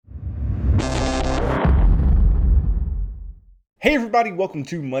Hey everybody, welcome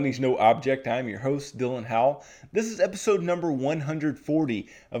to Money's No Object. I'm your host, Dylan Howell. This is episode number 140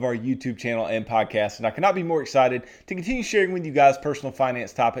 of our YouTube channel and podcast, and I cannot be more excited to continue sharing with you guys personal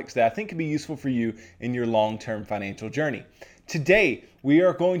finance topics that I think can be useful for you in your long-term financial journey. Today, we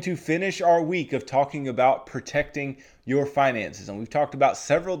are going to finish our week of talking about protecting your finances. And we've talked about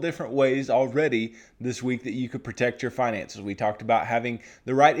several different ways already this week that you could protect your finances. We talked about having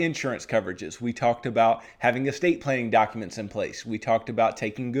the right insurance coverages. We talked about having estate planning documents in place. We talked about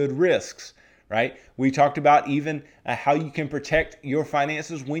taking good risks, right? We talked about even how you can protect your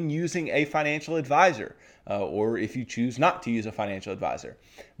finances when using a financial advisor. Or if you choose not to use a financial advisor.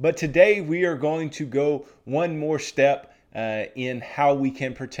 But today we are going to go one more step in how we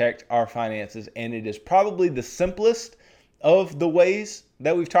can protect our finances. And it is probably the simplest of the ways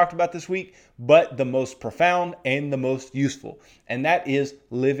that we've talked about this week, but the most profound and the most useful. And that is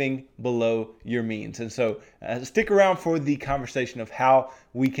living below your means. And so stick around for the conversation of how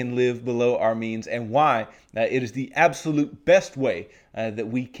we can live below our means and why it is the absolute best way that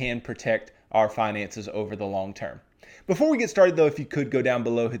we can protect our finances over the long term. Before we get started though, if you could go down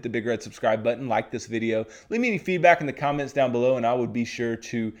below, hit the big red subscribe button, like this video, leave me any feedback in the comments down below, and I would be sure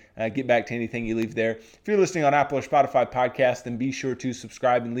to get back to anything you leave there. If you're listening on Apple or Spotify podcasts, then be sure to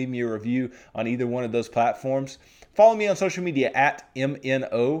subscribe and leave me a review on either one of those platforms. Follow me on social media at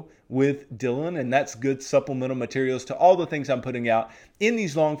MNO with Dylan, and that's good supplemental materials to all the things I'm putting out in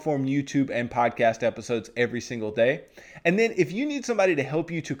these long-form YouTube and podcast episodes every single day. And then if you need somebody to help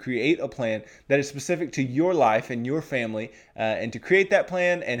you to create a plan that is specific to your life and your family, and to create that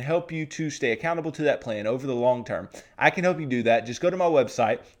plan and help you to stay accountable to that plan over the long term, I can help you do that. Just go to my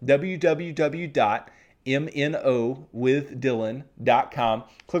website, www.mnowithdylan.com.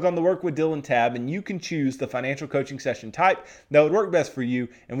 Click on the Work with Dylan tab, and you can choose the financial coaching session type that would work best for you,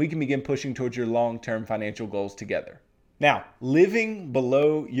 and we can begin pushing towards your long-term financial goals together. Now, living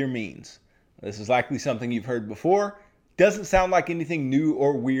below your means. This is likely something you've heard before. Doesn't sound like anything new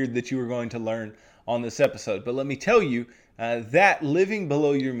or weird that you are going to learn on this episode, but let me tell you that living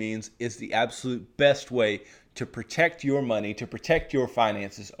below your means is the absolute best way to protect your money, to protect your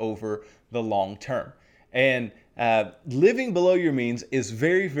finances over the long term. And living below your means is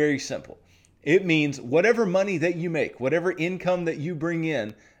very, very simple. It means whatever money that you make, whatever income that you bring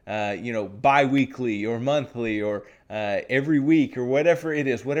in, bi-weekly or monthly or every week or whatever it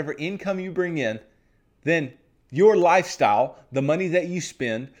is, whatever income you bring in, then your lifestyle, the money that you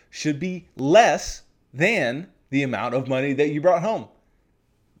spend, should be less than the amount of money that you brought home.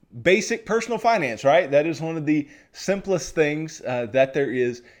 Basic personal finance, right? That is one of the simplest things that there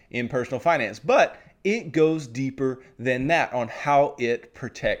is in personal finance. But it goes deeper than that on how it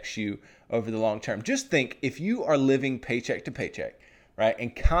protects you over the long term. Just think, if you are living paycheck to paycheck, right,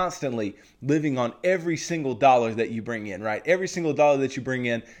 and constantly living on every single dollar that you bring in, right? Every single dollar that you bring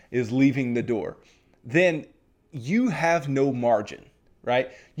in is leaving the door. Then you have no margin,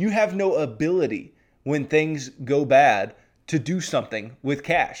 right? You have no ability when things go bad to do something with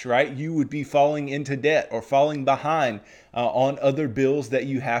cash, right? You would be falling into debt or falling behind on other bills that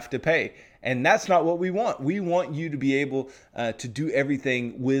you have to pay. And that's not what we want. We want you to be able to do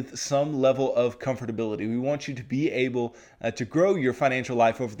everything with some level of comfortability. We want you to be able to grow your financial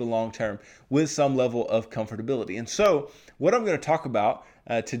life over the long term with some level of comfortability. And so what I'm going to talk about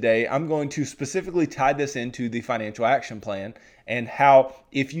today, I'm going to specifically tie this into the financial action plan and how,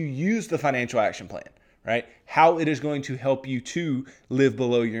 if you use the financial action plan, right, how it is going to help you to live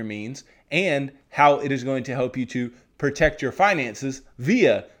below your means and how it is going to help you to protect your finances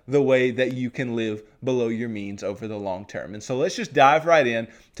via the way that you can live below your means over the long term. And so let's just dive right in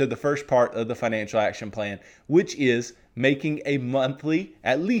to the first part of the financial action plan, which is making a monthly,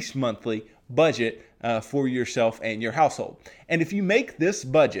 at least monthly, budget for yourself and your household. And if you make this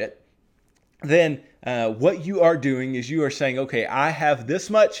budget, then what you are doing is you are saying, okay, I have this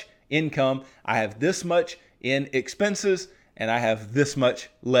much income, I have this much in expenses, and I have this much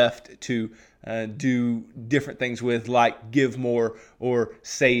left to do different things with, like give more or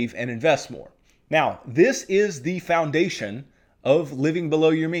save and invest more. Now, this is the foundation of living below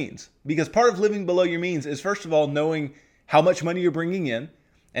your means, because part of living below your means is, first of all, knowing how much money you're bringing in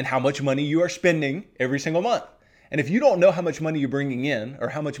and how much money you are spending every single month. And if you don't know how much money you're bringing in or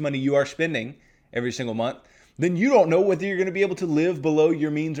how much money you are spending every single month, then you don't know whether you're going to be able to live below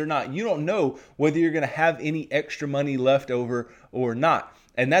your means or not. You don't know whether you're going to have any extra money left over or not.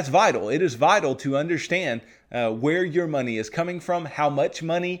 And that's vital. It is vital to understand where your money is coming from, how much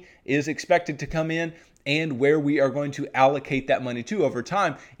money is expected to come in, and where we are going to allocate that money to over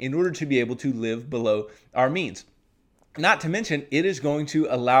time in order to be able to live below our means. Not to mention, it is going to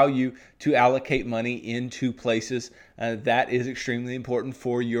allow you to allocate money into places that is extremely important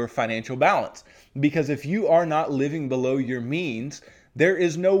for your financial balance. Because if you are not living below your means, there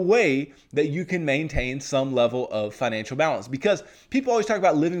is no way that you can maintain some level of financial balance. Because people always talk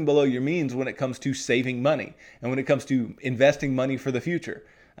about living below your means when it comes to saving money and when it comes to investing money for the future.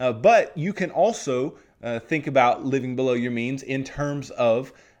 But you can also think about living below your means in terms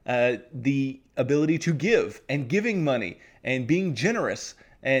of the ability to give and giving money and being generous.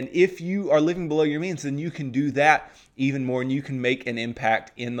 And if you are living below your means, then you can do that even more, and you can make an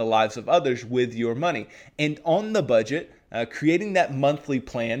impact in the lives of others with your money. And on the budget, creating that monthly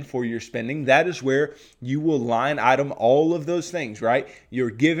plan for your spending, that is where you will line item all of those things, right? Your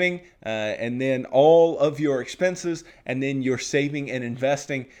giving, and then all of your expenses, and then your saving and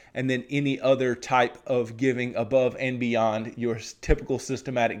investing, and then any other type of giving above and beyond your typical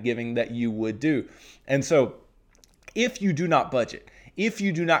systematic giving that you would do. And so if you do not budget, if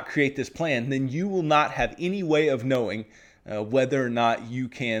you do not create this plan, then you will not have any way of knowing whether or not you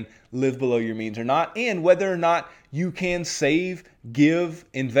can live below your means or not, and whether or not you can save, give,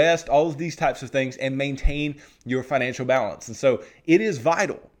 invest, all of these types of things and maintain your financial balance. And so it is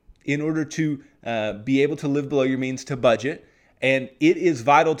vital in order to be able to live below your means to budget. And it is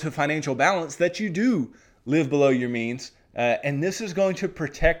vital to financial balance that you do live below your means. And this is going to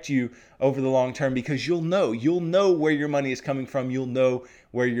protect you over the long term, because you'll know where your money is coming from. You'll know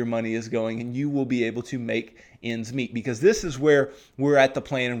where your money is going, and you will be able to make ends meet, because this is where we're at the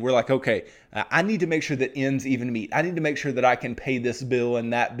plan and we're like, okay, I need to make sure that ends even meet. I need to make sure that I can pay this bill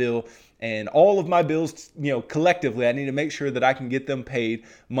and that bill and all of my bills, collectively. I need to make sure that I can get them paid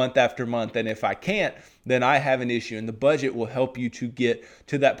month after month. And if I can't, then I have an issue. And the budget will help you to get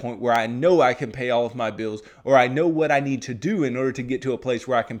to that point where I know I can pay all of my bills, or I know what I need to do in order to get to a place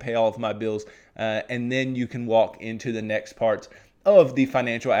where I can pay all of my bills. And then you can walk into the next parts of the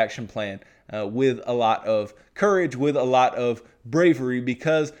financial action plan with a lot of courage, with a lot of bravery,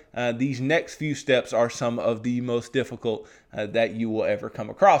 because these next few steps are some of the most difficult that you will ever come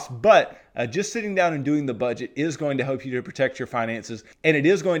across. But just sitting down and doing the budget is going to help you to protect your finances, and it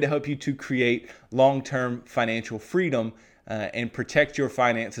is going to help you to create long-term financial freedom and protect your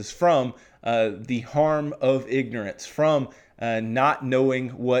finances from the harm of ignorance, from not knowing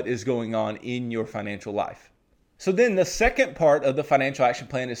what is going on in your financial life. So then the second part of the financial action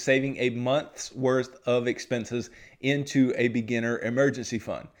plan is saving a month's worth of expenses into a beginner emergency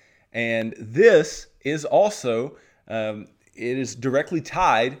fund. And this is also, it is directly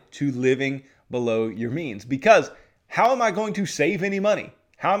tied to living below your means. Because how am I going to save any money?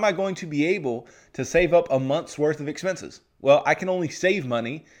 How am I going to be able to save up a month's worth of expenses? Well, I can only save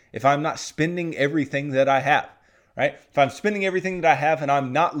money if I'm not spending everything that I have. Right? If I'm spending everything that I have and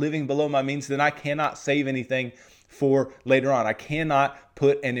I'm not living below my means, then I cannot save anything for later on. I cannot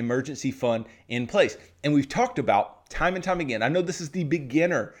put an emergency fund in place. And we've talked about time and time again, I know this is the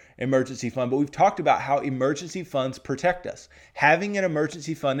beginner emergency fund, but we've talked about how emergency funds protect us. Having an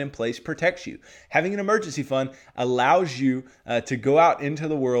emergency fund in place protects you. Having an emergency fund allows you to go out into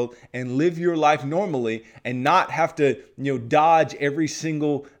the world and live your life normally and not have to, dodge every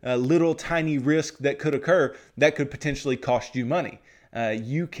single little tiny risk that could occur that could potentially cost you money.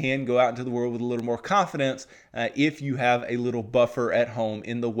 You can go out into the world with a little more confidence if you have a little buffer at home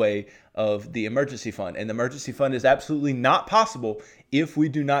in the way of the emergency fund. And the emergency fund is absolutely not possible if we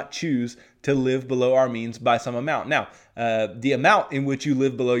do not choose to live below our means by some amount. Now, the amount in which you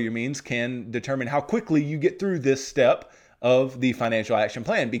live below your means can determine how quickly you get through this step of the financial action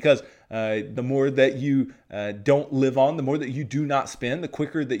plan, because the more that you don't live on, the more that you do not spend, the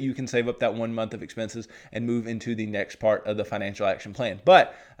quicker that you can save up that 1 month of expenses and move into the next part of the financial action plan.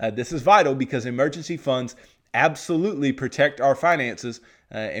 But this is vital because emergency funds absolutely protect our finances,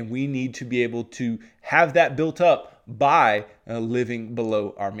 and we need to be able to have that built up by living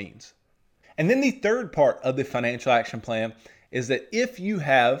below our means. And then the third part of the financial action plan is that if you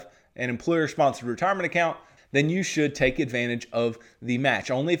have an employer-sponsored retirement account, then you should take advantage of the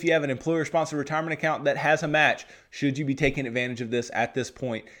match. Only if you have an employer-sponsored retirement account that has a match should you be taking advantage of this at this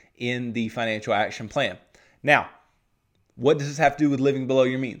point in the financial action plan. Now, what does this have to do with living below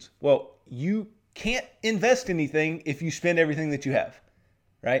your means? Well, you can't invest anything if you spend everything that you have,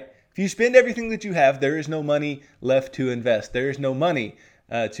 right? If you spend everything that you have, there is no money left to invest. There is no money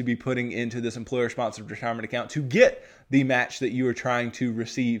to be putting into this employer-sponsored retirement account to get the match that you are trying to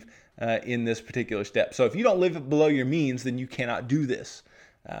receive in this particular step. So if you don't live below your means, then you cannot do this.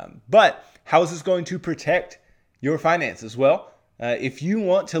 But how is this going to protect your finances? Well, if you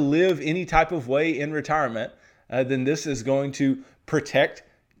want to live any type of way in retirement, then this is going to protect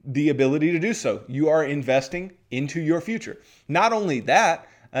the ability to do so. You are investing into your future. Not only that,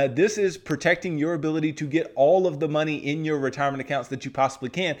 this is protecting your ability to get all of the money in your retirement accounts that you possibly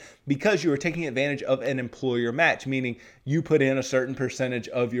can, because you are taking advantage of an employer match, meaning you put in a certain percentage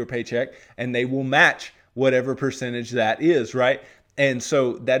of your paycheck and they will match whatever percentage that is, right? And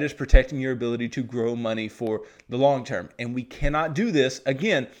so that is protecting your ability to grow money for the long term. And we cannot do this,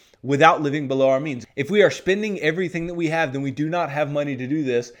 again, without living below our means. If we are spending everything that we have, then we do not have money to do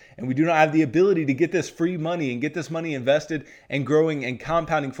this, and we do not have the ability to get this free money and get this money invested and growing and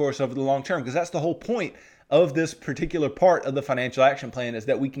compounding for us over the long term, because that's the whole point of this particular part of the financial action plan, is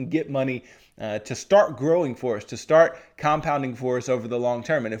that we can get money to start growing for us, to start compounding for us over the long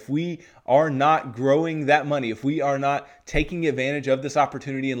term. And if we are not growing that money, if we are not taking advantage of this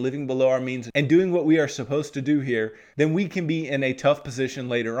opportunity and living below our means and doing what we are supposed to do here, then we can be in a tough position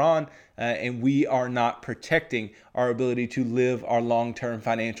later on, and we are not protecting our ability to live our long-term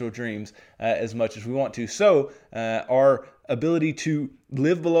financial dreams as much as we want to. So our ability to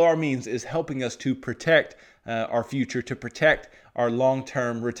live below our means is helping us to protect our future, to protect our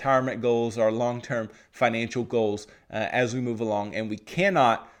long-term retirement goals, our long-term financial goals as we move along. And we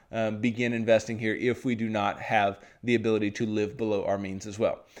cannot begin investing here if we do not have the ability to live below our means as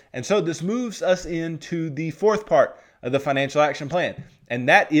well. And so this moves us into the fourth part of the financial action plan, and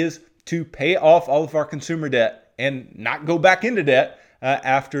that is to pay off all of our consumer debt and not go back into debt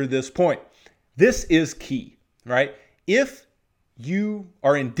after this point. This is key, right? If you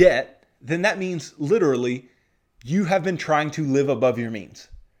are in debt, then that means literally you have been trying to live above your means,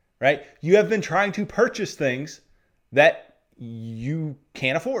 right? You have been trying to purchase things that you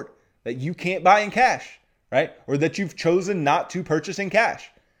can't afford, that you can't buy in cash, right? Or that you've chosen not to purchase in cash.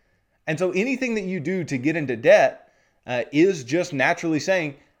 And so anything that you do to get into debt is just naturally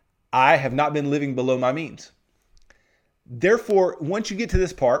saying, I have not been living below my means. Therefore, once you get to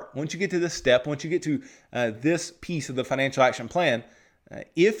this part, once you get to this step, once you get to this piece of the financial action plan,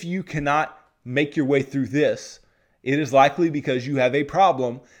 if you cannot make your way through this, it is likely because you have a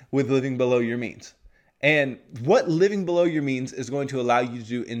problem with living below your means. And what living below your means is going to allow you to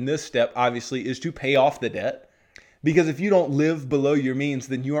do in this step, obviously, is to pay off the debt. Because if you don't live below your means,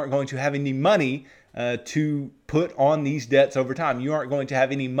 then you aren't going to have any money to put on these debts over time. You aren't going to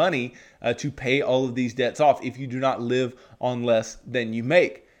have any money to pay all of these debts off if you do not live on less than you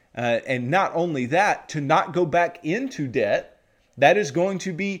make. And not only that, to not go back into debt, that is going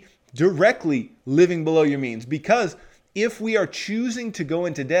to be directly living below your means. Because if we are choosing to go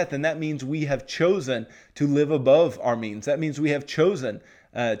into debt, then that means we have chosen to live above our means. That means we have chosen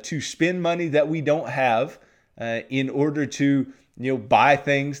to spend money that we don't have in order to buy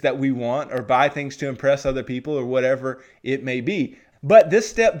things that we want, or buy things to impress other people, or whatever it may be. But this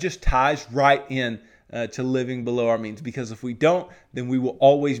step just ties right in to living below our means, because if we don't, then we will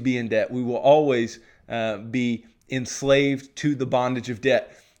always be in debt. We will always be enslaved to the bondage of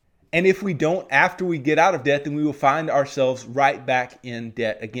debt. And if we don't, after we get out of debt, then we will find ourselves right back in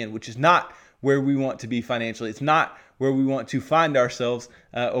debt again, which is not where we want to be financially. It's not where we want to find ourselves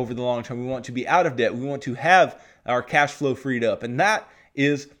over the long term. We want to be out of debt. We want to have our cash flow freed up. And that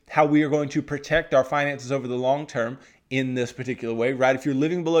is how we are going to protect our finances over the long term in this particular way, right? If you're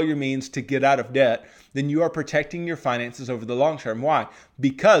living below your means to get out of debt, then you are protecting your finances over the long term. Why?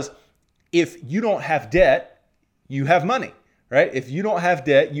 Because if you don't have debt, you have money, right? If you don't have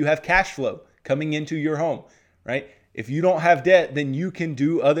debt, you have cash flow coming into your home, right? If you don't have debt, then you can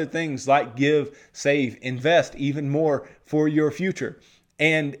do other things like give, save, invest even more for your future.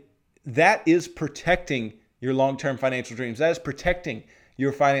 And that is protecting your long-term financial dreams. That is protecting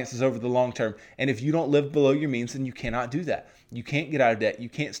your finances over the long term. And if you don't live below your means, then you cannot do that. You can't get out of debt. You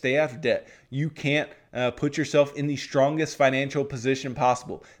can't stay out of debt. You can't put yourself in the strongest financial position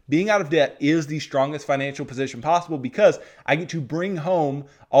possible. Being out of debt is the strongest financial position possible, because I get to bring home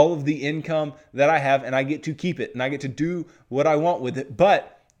all of the income that I have, and I get to keep it, and I get to do what I want with it.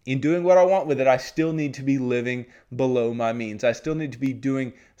 But in doing what I want with it, I still need to be living below my means. I still need to be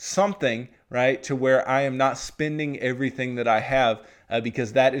doing something, right, to where I am not spending everything that I have,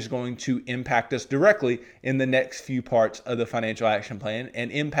 because that is going to impact us directly in the next few parts of the financial action plan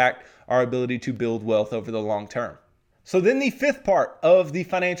and impact our ability to build wealth over the long term. So then the fifth part of the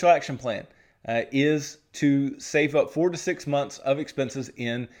financial action plan is to save up 4 to 6 months of expenses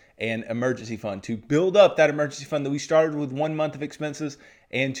in an emergency fund, to build up that emergency fund that we started with 1 month of expenses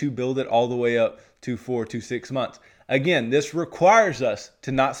and to build it all the way up to 4 to 6 months. Again, this requires us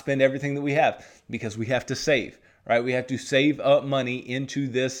to not spend everything that we have, because we have to save, right? We have to save up money into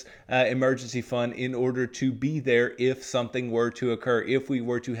this emergency fund in order to be there if something were to occur, if we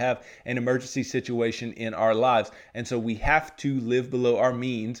were to have an emergency situation in our lives. And so we have to live below our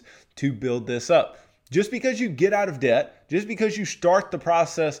means to build this up. Just because you get out of debt, just because you start the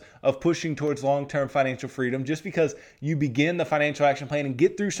process of pushing towards long-term financial freedom, just because you begin the financial action plan and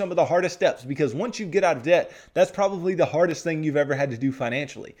get through some of the hardest steps, because once you get out of debt, that's probably the hardest thing you've ever had to do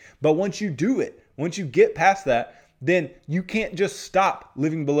financially. But once you do it, once you get past that, then you can't just stop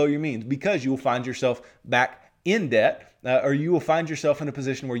living below your means, because you will find yourself back in debt, or you will find yourself in a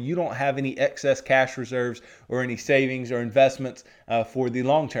position where you don't have any excess cash reserves or any savings or investments for the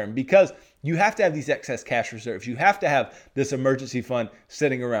long term, because you have to have these excess cash reserves. You have to have this emergency fund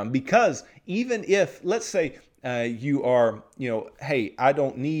sitting around, because even if, let's say, you are, hey, I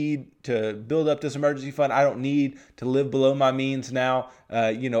don't need to build up this emergency fund. I don't need to live below my means now.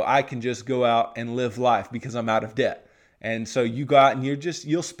 I can just go out and live life because I'm out of debt. And so you go out and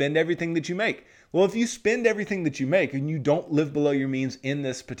you'll spend everything that you make. Well, if you spend everything that you make and you don't live below your means in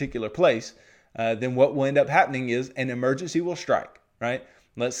this particular place, then what will end up happening is an emergency will strike, right?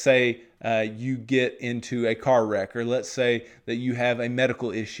 Let's say you get into a car wreck, or let's say that you have a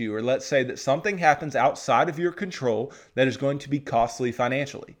medical issue, or let's say that something happens outside of your control that is going to be costly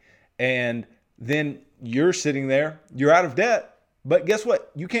financially. And then you're sitting there, you're out of debt, but guess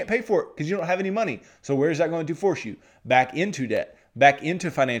what? You can't pay for it because you don't have any money. So where is that going to force you? Back into debt, back into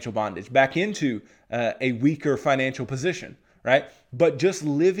financial bondage, back into a weaker financial position, right? But just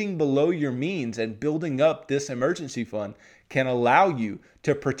living below your means and building up this emergency fund can allow you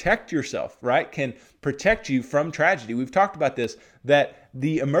to protect yourself, right? Can protect you from tragedy. We've talked about this, that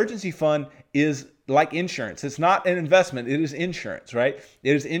the emergency fund is like insurance. It's not an investment. It is insurance, right?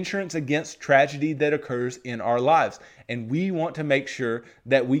 It is insurance against tragedy that occurs in our lives. And we want to make sure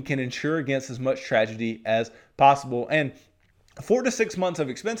that we can insure against as much tragedy as possible. And 4 to 6 months of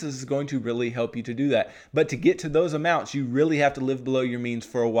expenses is going to really help you to do that. But to get to those amounts, you really have to live below your means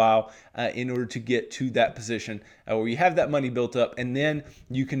for a while in order to get to that position where you have that money built up, and then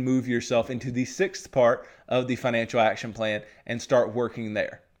you can move yourself into the sixth part of the financial action plan and start working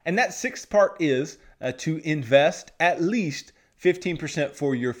there. And that sixth part is to invest at least 15%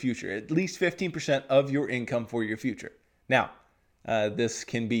 for your future, at least 15% of your income for your future. Now, this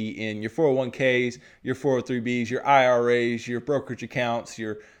can be in your 401ks, your 403bs, your IRAs, your brokerage accounts,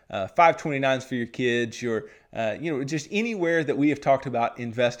 your 529s for your kids, your just anywhere that we have talked about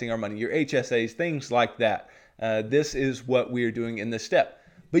investing our money, your HSAs, things like that. This is what we are doing in this step.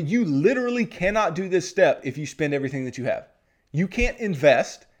 But you literally cannot do this step if you spend everything that you have. You can't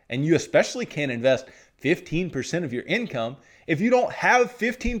invest, and you especially can't invest 15% of your income if you don't have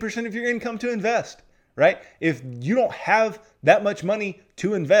 15% of your income to invest. Right? If you don't have that much money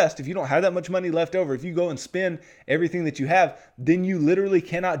to invest, if you don't have that much money left over, if you go and spend everything that you have, then you literally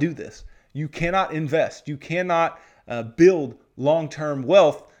cannot do this. You cannot invest. You cannot build long-term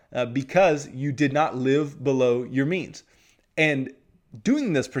wealth because you did not live below your means. And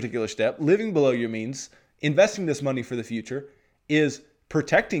doing this particular step, living below your means, investing this money for the future, is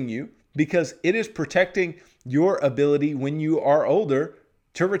protecting you, because it is protecting your ability when you are older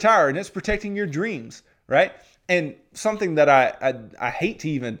to retire, and it's protecting your dreams, right? And something that I hate to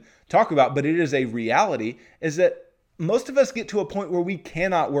even talk about, but it is a reality, is that most of us get to a point where we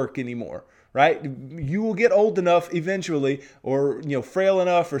cannot work anymore, right? You will get old enough eventually, or frail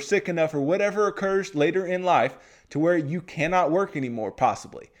enough or sick enough or whatever occurs later in life to where you cannot work anymore,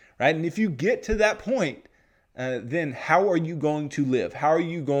 possibly, right? And if you get to that point, then how are you going to live? How are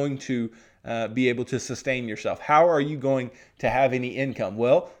you going to be able to sustain yourself? How are you going to have any income?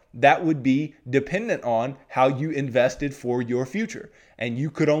 Well, that would be dependent on how you invested for your future. And you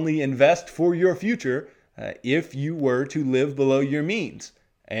could only invest for your future if you were to live below your means.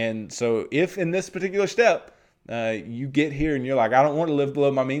 And so if in this particular step, you get here and you're like, I don't want to live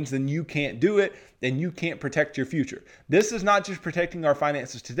below my means, then you can't do it, then you can't protect your future. This is not just protecting our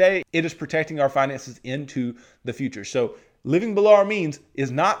finances today, it is protecting our finances into the future. So living below our means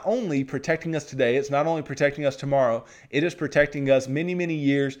is not only protecting us today, it's not only protecting us tomorrow, it is protecting us many, many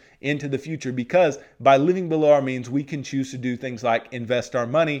years into the future, because by living below our means, we can choose to do things like invest our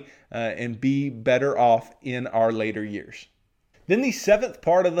money and be better off in our later years. Then the seventh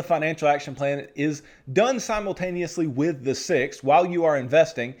part of the financial action plan is done simultaneously with the sixth. While you are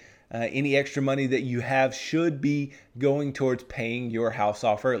investing, any extra money that you have should be going towards paying your house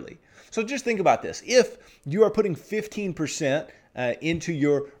off early. So just think about this. If you are putting 15% into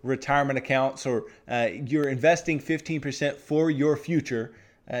your retirement accounts, or you're investing 15% for your future,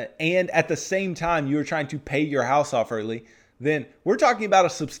 and at the same time you're trying to pay your house off early, then we're talking about a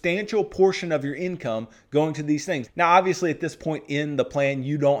substantial portion of your income going to these things. Now, obviously, at this point in the plan,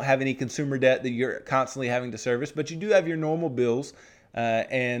 you don't have any consumer debt that you're constantly having to service, but you do have your normal bills.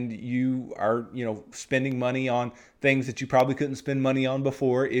 And you are, spending money on things that you probably couldn't spend money on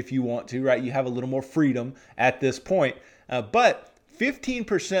before if you want to, right? You have a little more freedom at this point. But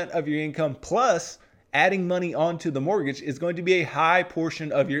 15% of your income plus adding money onto the mortgage is going to be a high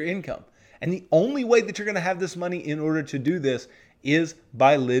portion of your income. And the only way that you're going to have this money in order to do this is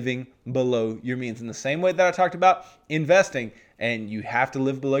by living below your means. In the same way that I talked about investing, and you have to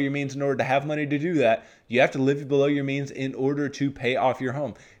live below your means in order to have money to do that, you have to live below your means in order to pay off your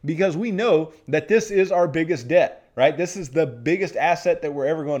home. Because we know that this is our biggest debt, right? This is the biggest asset that we're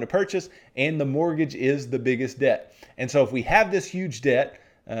ever going to purchase, and the mortgage is the biggest debt. And so if we have this huge debt,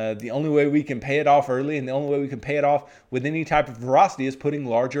 the only way we can pay it off early and the only way we can pay it off with any type of veracity is putting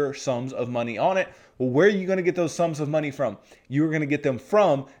larger sums of money on it. Well, where are you going to get those sums of money from? You're going to get them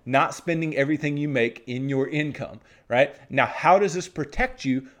from not spending everything you make in your income, right? Now, how does this protect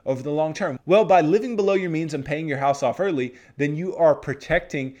you over the long term? Well, by living below your means and paying your house off early, then you are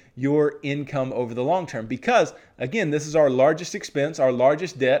protecting your income over the long term. Because, again, this is our largest expense, our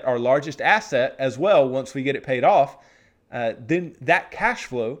largest debt, our largest asset as well once we get it paid off. Then that cash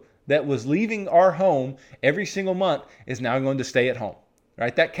flow that was leaving our home every single month is now going to stay at home,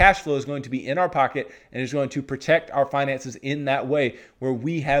 right? That cash flow is going to be in our pocket and is going to protect our finances in that way where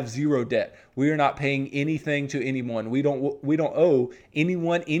we have zero debt. We are not paying anything to anyone. We don't owe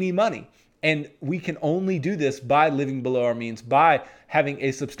anyone any money. And we can only do this by living below our means, by having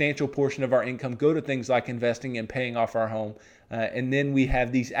a substantial portion of our income go to things like investing and paying off our home. And then we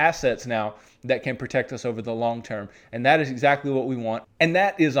have these assets now that can protect us over the long term. And that is exactly what we want. And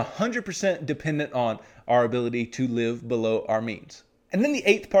that is 100% dependent on our ability to live below our means. And then the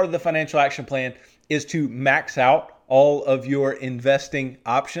eighth part of the financial action plan is to max out all of your investing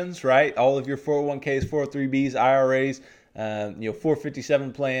options, right? All of your 401ks, 403bs, IRAs,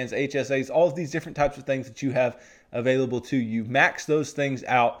 457 plans, HSAs, all of these different types of things that you have available to you. Max those things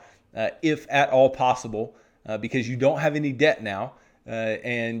out if at all possible. Because you don't have any debt now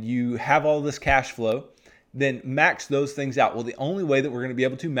and you have all this cash flow, then max those things out. Well, the only way that we're going to be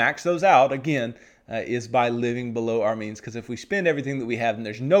able to max those out, again, is by living below our means. Because if we spend everything that we have, then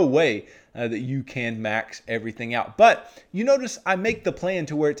there's no way that you can max everything out. But you notice I make the plan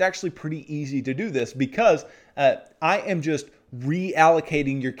to where it's actually pretty easy to do this because I am just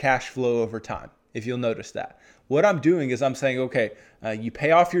reallocating your cash flow over time, if you'll notice that. What I'm doing is I'm saying, okay, you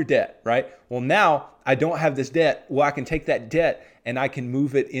pay off your debt, right? Well, now I don't have this debt. Well, I can take that debt and I can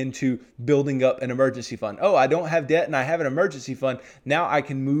move it into building up an emergency fund. Oh, I don't have debt and I have an emergency fund. Now I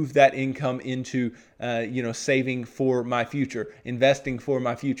can move that income into, saving for my future, investing for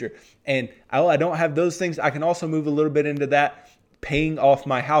my future. And I don't have those things. I can also move a little bit into that, paying off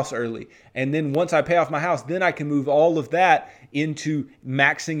my house early. And then once I pay off my house, then I can move all of that into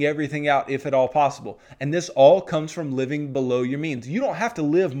maxing everything out if at all possible. And this all comes from living below your means. You don't have to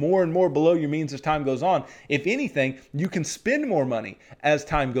live more and more below your means as time goes on. If anything, you can spend more money as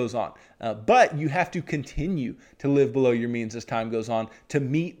time goes on. But you have to continue to live below your means as time goes on to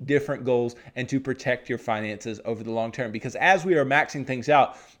meet different goals and to protect your finances over the long term. Because as we are maxing things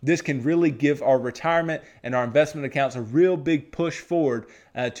out, this can really give our retirement and our investment accounts a real big push forward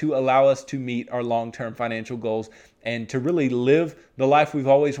to allow us to meet our long-term financial goals and to really live the life we've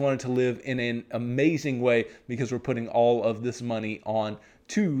always wanted to live in an amazing way because we're putting all of this money on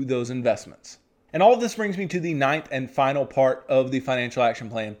to those investments. And all of this brings me to the ninth and final part of the financial action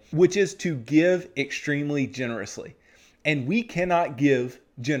plan, which is to give extremely generously. And we cannot give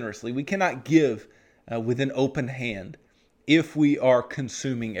generously. We cannot give with an open hand if we are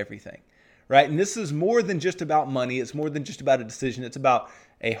consuming everything, right? And this is more than just about money. It's more than just about a decision. It's about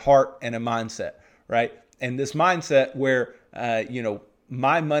a heart and a mindset, right? And this mindset where,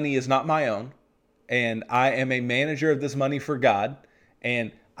 my money is not my own and I am a manager of this money for God,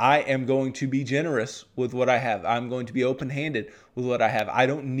 and I am going to be generous with what I have. I'm going to be open-handed with what I have. I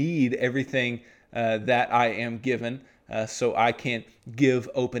don't need everything that I am given, so I can give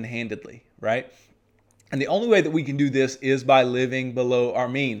open-handedly, right? And the only way that we can do this is by living below our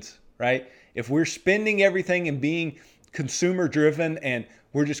means, right? If we're spending everything and being consumer-driven and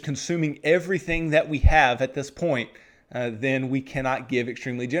we're just consuming everything that we have at this point, then we cannot give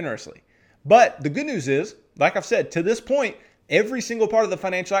extremely generously. But the good news is, like I've said, to this point, every single part of the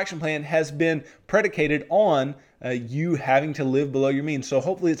financial action plan has been predicated on you having to live below your means. So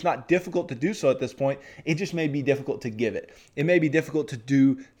hopefully it's not difficult to do so at this point. It just may be difficult to give it. It may be difficult to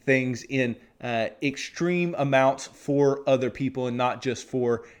do things in extreme amounts for other people and not just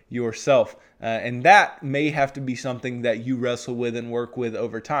for yourself. And that may have to be something that you wrestle with and work with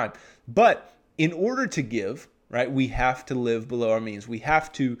over time. But in order to give, right, we have to live below our means. We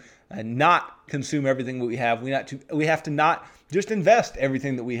have to not consume everything that we have. We have to not just invest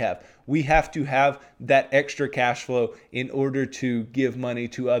everything that we have. We have to have that extra cash flow in order to give money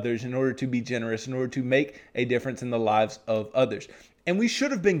to others, in order to be generous, in order to make a difference in the lives of others. And we should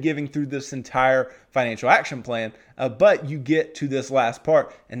have been giving through this entire financial action plan, but you get to this last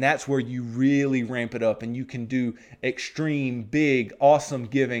part, and that's where you really ramp it up and you can do extreme, big, awesome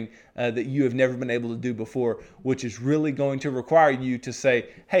giving that you have never been able to do before, which is really going to require you to say,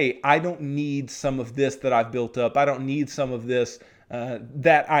 hey, I don't need some of this that I've built up. I don't need some of this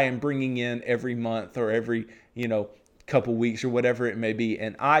that I am bringing in every month or every, couple weeks or whatever it may be.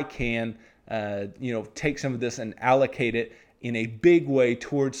 And I can, take some of this and allocate it in a big way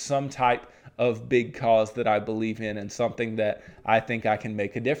towards some type of big cause that I believe in and something that I think I can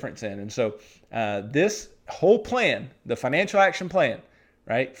make a difference in. And so this whole plan, the financial action plan,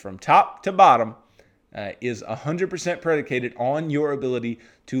 right, from top to bottom, is 100% predicated on your ability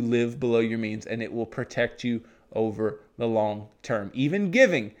to live below your means, and it will protect you over the long term. Even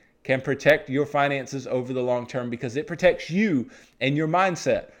giving can protect your finances over the long term because it protects you and your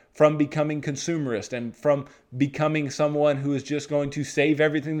mindset from becoming consumerist and from becoming someone who is just going to save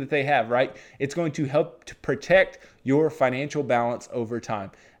everything that they have, right? It's going to help to protect your financial balance over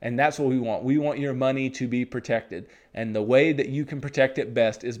time. And that's what we want. We want your money to be protected. And the way that you can protect it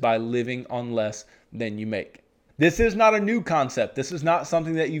best is by living on less than you make. This is not a new concept. This is not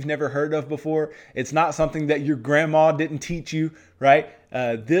something that you've never heard of before. It's not something that your grandma didn't teach you, right?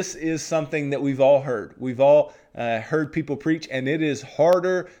 This is something that we've all heard. We've all heard people preach, and it is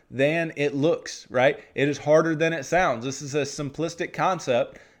harder than it looks, right? It is harder than it sounds. This is a simplistic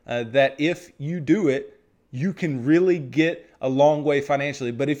concept that if you do it, you can really get a long way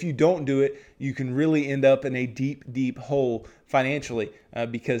financially. But if you don't do it, you can really end up in a deep, deep hole financially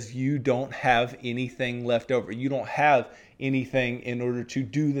because you don't have anything left over. You don't have anything in order to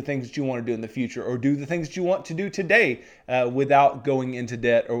do the things that you want to do in the future or do the things that you want to do today without going into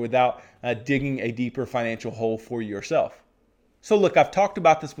debt or without digging a deeper financial hole for yourself. So look, I've talked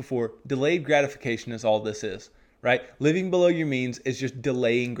about this before. Delayed gratification is all this is. Right? Living below your means is just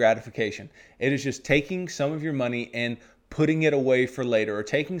delaying gratification. It is just taking some of your money and putting it away for later, or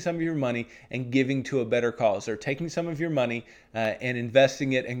taking some of your money and giving to a better cause, or taking some of your money and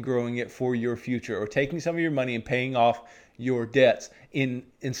investing it and growing it for your future, or taking some of your money and paying off your debts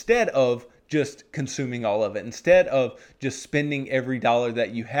instead of just consuming all of it, instead of just spending every dollar that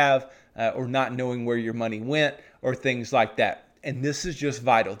you have or not knowing where your money went or things like that. And this is just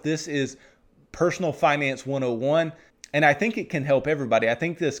vital. This is Personal Finance 101, and I think it can help everybody. I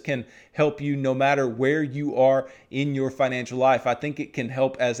think this can help you no matter where you are in your financial life. I think it can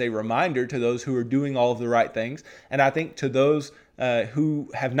help as a reminder to those who are doing all of the right things, and I think to those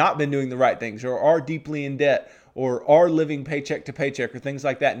who have not been doing the right things or are deeply in debt or are living paycheck to paycheck or things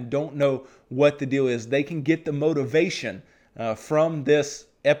like that and don't know what the deal is, they can get the motivation from this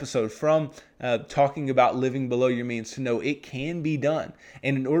episode, from talking about living below your means, to know it can be done.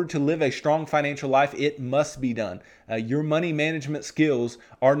 And in order to live a strong financial life, it must be done. Your money management skills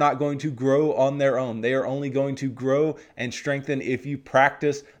are not going to grow on their own. They are only going to grow and strengthen if you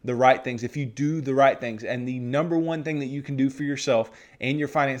practice the right things, if you do the right things. And the number one thing that you can do for yourself and your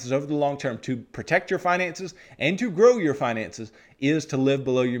finances over the long term to protect your finances and to grow your finances is to live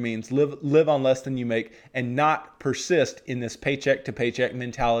below your means, live on less than you make, and not persist in this paycheck to paycheck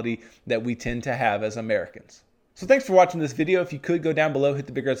mentality that we tend to have as Americans. So thanks for watching this video. If you could go down below, hit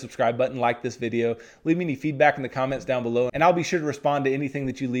the big red subscribe button, like this video, leave me any feedback in the comments down below, and I'll be sure to respond to anything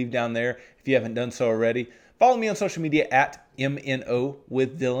that you leave down there if you haven't done so already. Follow me on social media at MNO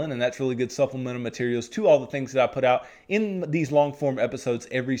with Dylan, and that's really good supplemental materials to all the things that I put out in these long form episodes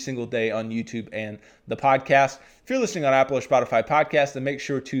every single day on YouTube and the podcast. If you're listening on Apple or Spotify podcasts, then make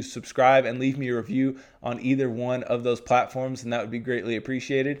sure to subscribe and leave me a review on either one of those platforms, and that would be greatly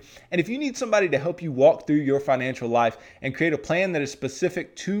appreciated. And if you need somebody to help you walk through your financial life and create a plan that is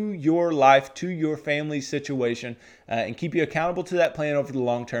specific to your life, to your family situation, and keep you accountable to that plan over the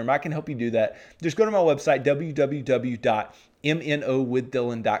long term, I can help you do that. Just go to my website,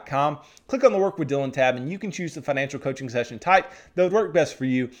 www.MNOwithDylan.com. Click on the Work with Dylan tab, and you can choose the financial coaching session type that would work best for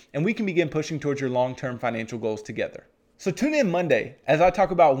you, and we can begin pushing towards your long-term financial goals together. So tune in Monday as I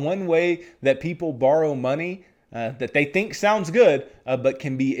talk about one way that people borrow money that they think sounds good, but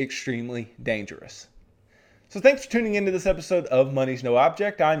can be extremely dangerous. So thanks for tuning into this episode of Money's No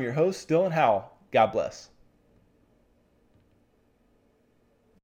Object. I'm your host, Dylan Howell. God bless.